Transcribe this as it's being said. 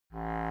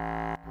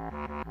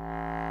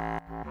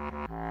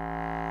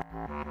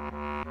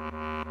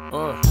You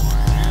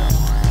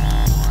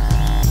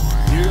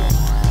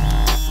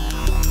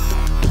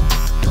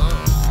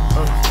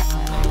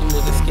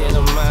niggas scared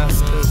of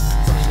monsters.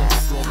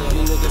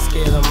 You niggas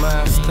scared of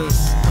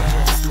monsters.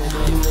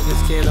 You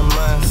niggas scared of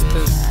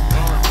monsters.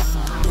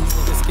 These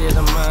niggas scared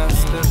of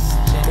monsters.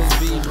 This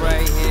beat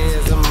right here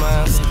is a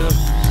monster.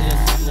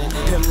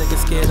 Them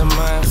niggas scared of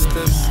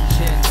monsters.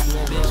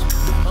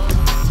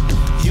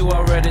 You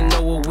already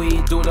know what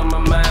we do to my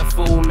mind,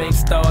 fool. Make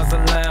stars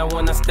align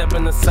when I step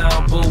in the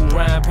sound booth.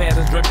 Rhyme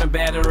patterns dripping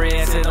battery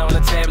acid on the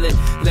tablet.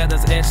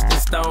 Letters etched in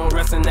stone,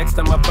 resting next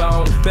to my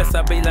bone. Best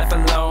I be left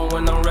alone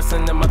when I'm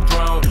resting in my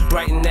throne.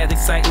 Writing that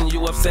exciting,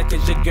 you upset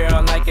cause your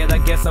girl like it. I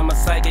guess I'm a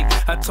psychic,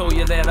 I told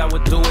you that I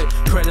would do it.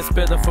 Credit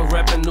spitter for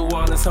repping New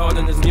Orleans hard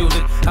in his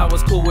music. I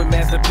was cool with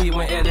Master P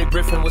when Eddie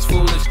Griffin was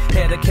foolish.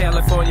 Had a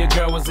California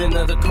girl was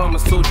into the Kama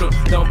Sutra.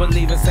 Don't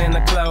believe in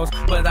Santa Claus,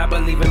 but I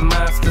believe in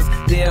monsters.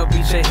 They'll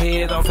beat your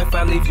head off if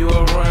I leave you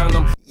around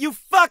them. You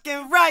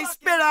fucking right,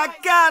 spit, I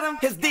got him.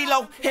 It's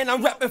Deelow, and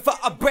I'm reppin' for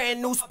a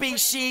brand new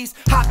species.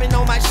 Hopping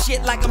on my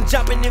shit like I'm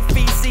jumping in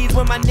feces.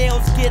 When my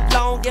nails get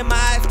long and my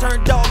eyes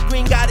turn dark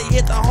green, gotta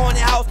hit the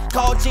haunted house,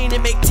 call Gene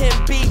and make 10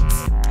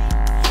 beats.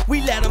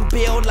 We let them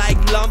build like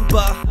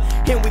lumber,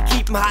 and we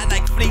keep them hot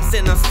like fleece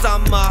in the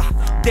summer.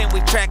 Then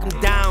we track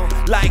them down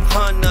like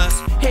hunters,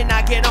 and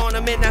I get on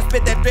them and I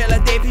spit that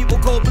thriller. Day people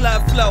cold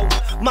blood flow.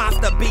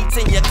 Monster beats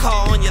in your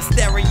car on your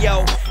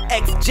stereo.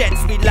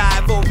 X-Jets, we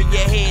live over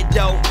your head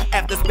though.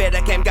 After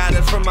Spitter came, got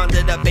us from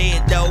under the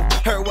bed though.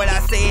 Heard what I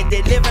said,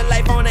 they living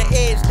life on the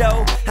edge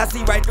though. I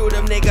see right through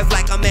them niggas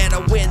like I'm at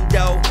a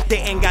window. They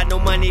ain't got no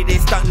money, they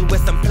stuntin'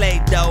 with some play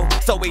though.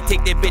 So we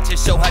take that bitch and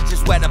show her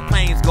just where the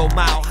planes go.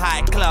 Mile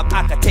High Club,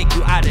 I could take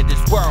you out of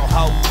this world,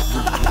 ho.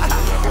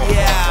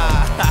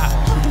 Yeah.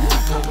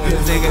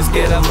 These niggas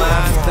scared of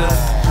monsters.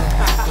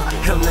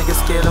 Them niggas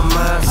scared of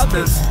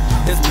monsters.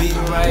 This beat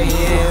right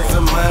here is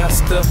a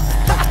monster.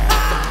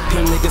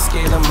 You niggas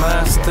scared of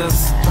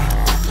monsters.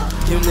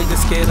 You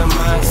niggas scared of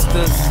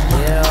monsters.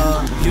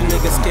 Yeah. You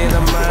niggas scared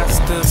of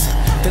monsters.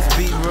 This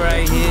beat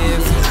right here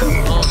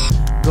is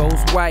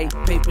Ghost white,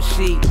 paper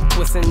sheet,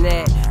 twisting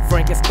that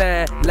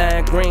Frankenstein,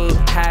 lime green,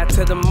 high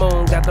to the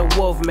moon. Got the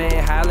wolf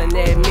man hollering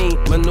at me.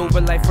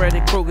 Maneuver like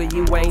Freddy Krueger,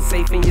 you ain't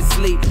safe in your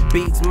sleep.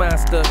 Beats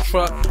monster,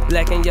 truck,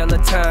 black and yellow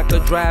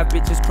Tonka. Drive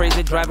bitches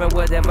crazy, driving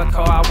whatever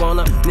car I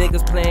wanna.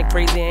 Niggas playing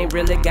crazy, ain't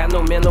really got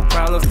no mental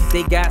problems.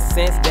 They got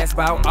sense, that's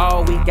about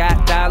all, we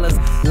got dollars.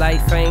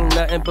 Life ain't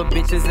nothing but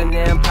bitches and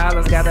their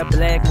Impalas. Got a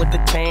black with the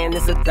tan,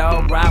 it's a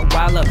dog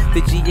Rottweiler.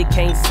 The G you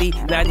can't see,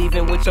 not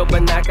even with your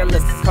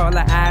binoculars. Call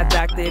an eye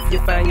doctor if you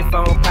find your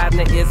phone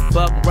partner. It's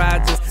Buck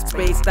Rogers,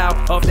 spaced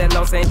out off that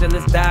Los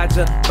Angeles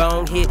Dodger.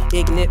 Bone hit,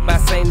 ignorant by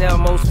St.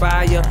 Elmo's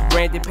fire.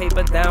 Randy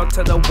paper down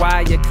to the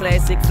wire,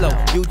 classic flow.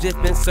 You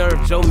just been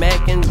served, Joe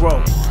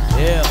McEnroe.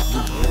 Yeah.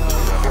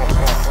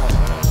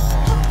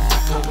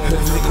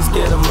 Them niggas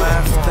scared of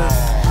monsters.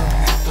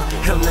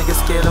 Them niggas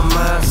scared of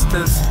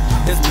monsters.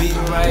 This beat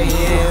right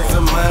here is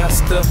a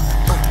monster.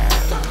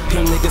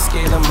 You niggas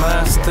scared of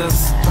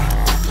monsters.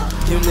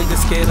 You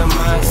niggas scared of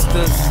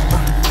monsters.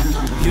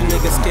 You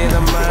niggas scared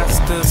of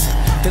monsters.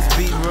 This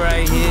beat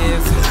right here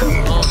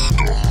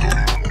is